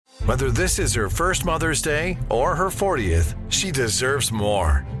Whether this is her first Mother's Day or her 40th, she deserves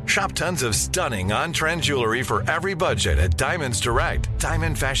more. Shop tons of stunning on-trend jewelry for every budget at Diamonds Direct.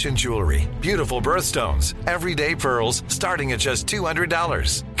 Diamond fashion jewelry, beautiful birthstones, everyday pearls starting at just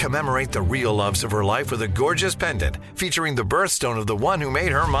 $200. Commemorate the real loves of her life with a gorgeous pendant featuring the birthstone of the one who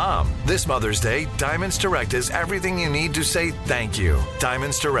made her mom. This Mother's Day, Diamonds Direct is everything you need to say thank you.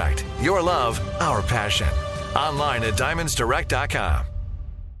 Diamonds Direct. Your love, our passion. Online at diamondsdirect.com.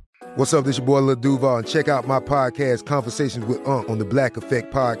 What's up, this your boy Lil Duval, and check out my podcast, Conversations with Unc, on the Black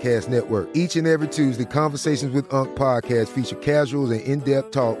Effect Podcast Network. Each and every Tuesday, Conversations with Unc podcast feature casuals and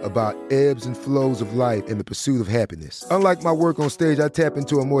in-depth talk about ebbs and flows of life and the pursuit of happiness. Unlike my work on stage, I tap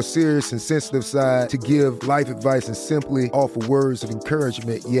into a more serious and sensitive side to give life advice and simply offer words of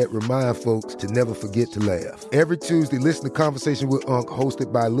encouragement, yet remind folks to never forget to laugh. Every Tuesday, listen to Conversations with Unc,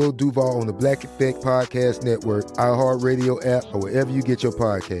 hosted by Lil Duval on the Black Effect Podcast Network, iHeartRadio app, or wherever you get your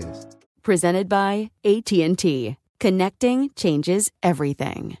podcasts. Presented by AT&T. Connecting changes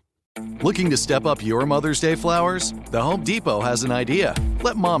everything. Looking to step up your Mother's Day flowers? The Home Depot has an idea.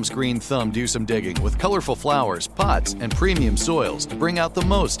 Let Mom's green thumb do some digging with colorful flowers, pots, and premium soils to bring out the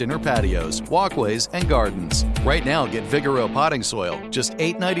most in her patios, walkways, and gardens. Right now, get Vigoro potting soil, just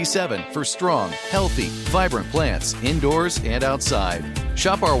 $8.97 for strong, healthy, vibrant plants indoors and outside.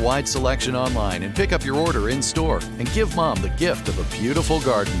 Shop our wide selection online and pick up your order in-store and give Mom the gift of a beautiful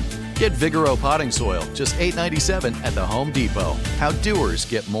garden. Get Vigoro potting soil, just $8.97 at the Home Depot. How doers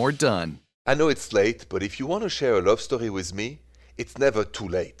get more done. I know it's late, but if you want to share a love story with me, it's never too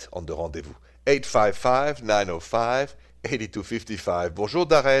late on the rendezvous. 855-905-8255. Bonjour,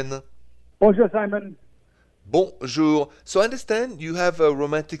 Darren. Bonjour, Simon. Bonjour. So I understand you have a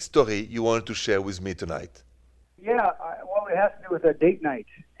romantic story you wanted to share with me tonight. Yeah, well, it has to do with a date night.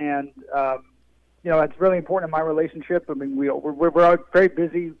 And, it's really important in my relationship. I mean, we're very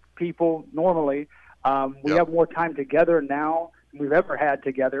busy people normally. We have more time together now than we've ever had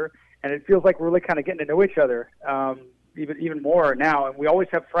together, and it feels like we're really kind of getting to know each other even more now. And we always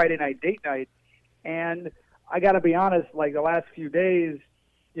have Friday night date night. And I got to be honest, like the last few days,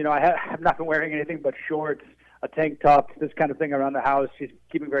 I have not been wearing anything but shorts, a tank top, this kind of thing around the house. She's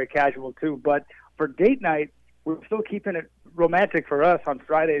keeping very casual too. But for date night, we're still keeping it romantic for us on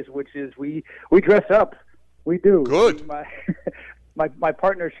Fridays, which is we dress up. We do. Good. My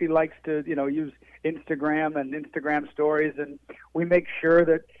partner, she likes to, use Instagram and Instagram stories, and we make sure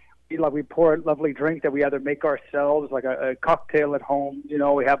that we pour a lovely drink that we either make ourselves, like a cocktail at home.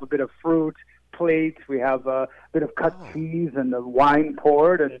 We have a bit of fruit, plates, we have a bit of cut cheese and the wine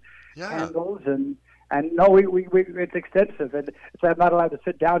poured and candles and no, we it's extensive, and so I'm not allowed to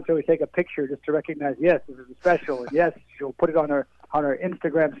sit down until we take a picture just to recognize, yes, this is special, and yes, she'll put it on her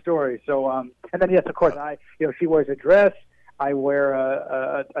Instagram story. So and then yes, of course, she wears a dress. I wear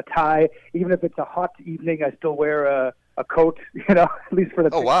a tie. Even if it's a hot evening, I still wear a coat, at least for the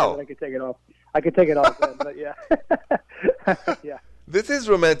picture. Wow. I could take it off. Then, but yeah. Yeah. This is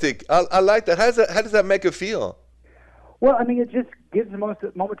romantic. I like that. How does that make you feel? Well, I mean, it just gives the moment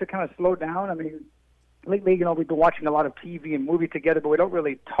to kind of slow down. I mean, lately, we've been watching a lot of TV and movie together, but we don't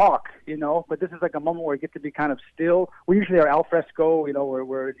really talk, But this is like a moment where we get to be kind of still. We usually are al fresco,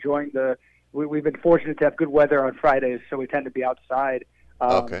 we're enjoying we've been fortunate to have good weather on Fridays, so we tend to be outside.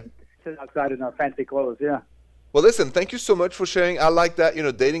 Sitting outside in our fancy clothes, yeah. Well, listen, thank you so much for sharing. I like that.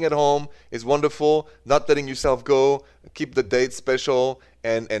 Dating at home is wonderful. Not letting yourself go. Keep the date special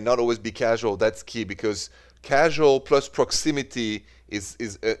and not always be casual. That's key, because casual plus proximity is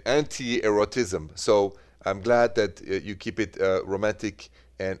anti-erotism. So I'm glad that you keep it romantic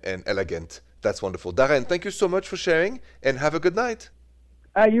and elegant. That's wonderful. Darren, thank you so much for sharing, and have a good night.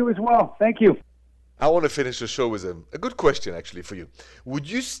 You as well. Thank you. I want to finish the show with a good question, actually, for you. Would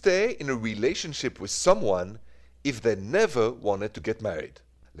you stay in a relationship with someone if they never wanted to get married?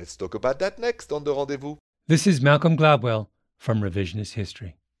 Let's talk about that next on The Rendezvous. This is Malcolm Gladwell from Revisionist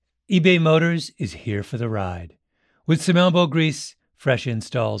History. eBay Motors is here for the ride. With some elbow grease, fresh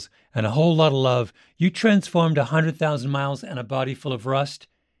installs, and a whole lot of love, you transformed 100,000 miles and a body full of rust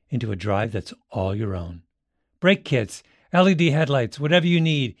into a drive that's all your own. Brake kits, LED headlights, whatever you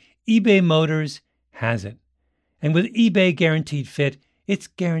need, eBay Motors has it. And with eBay Guaranteed Fit, it's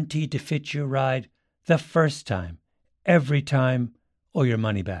guaranteed to fit your ride the first time, every time, or your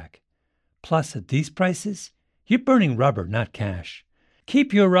money back. Plus, at these prices, you're burning rubber, not cash.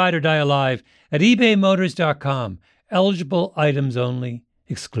 Keep your ride or die alive at ebaymotors.com. Eligible items only.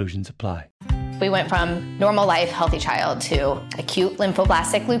 Exclusions apply. We went from normal life, healthy child to acute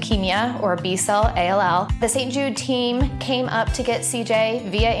lymphoblastic leukemia, or B-cell ALL. The St. Jude team came up to get CJ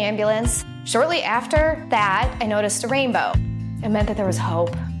via ambulance. Shortly after that, I noticed a rainbow. It meant that there was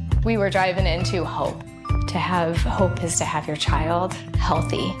hope. We were driving into hope. To have hope is to have your child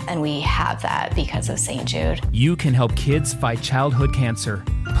healthy, and we have that because of St. Jude. You can help kids fight childhood cancer.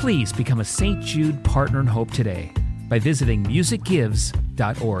 Please become a St. Jude Partner in Hope today by visiting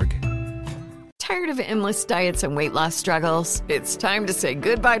musicgives.org. Tired of endless diets and weight loss struggles? It's time to say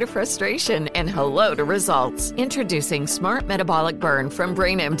goodbye to frustration and hello to results. Introducing Smart Metabolic Burn from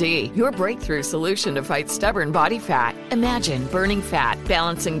BrainMD, your breakthrough solution to fight stubborn body fat. Imagine burning fat,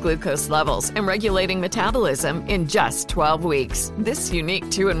 balancing glucose levels, and regulating metabolism in just 12 weeks. This unique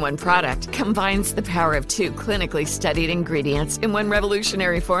 2-in-1 product combines the power of 2 clinically studied ingredients in one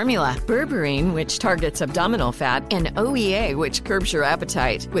revolutionary formula. Berberine, which targets abdominal fat, and OEA, which curbs your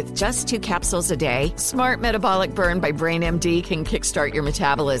appetite. With just 2 capsules a day, Smart Metabolic Burn by BrainMD can kickstart your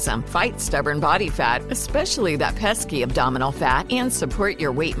metabolism, fight stubborn body fat, especially that pesky abdominal fat, and support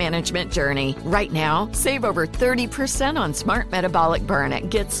your weight management journey. Right now, save over 30% on Smart Metabolic Burn at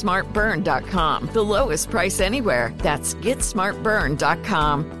GetSmartBurn.com. The lowest price anywhere. That's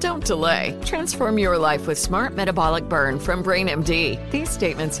GetSmartBurn.com. Don't delay. Transform your life with Smart Metabolic Burn from BrainMD. These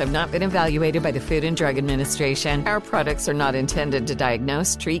statements have not been evaluated by the Food and Drug Administration. Our products are not intended to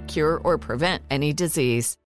diagnose, treat, cure, or prevent any disease.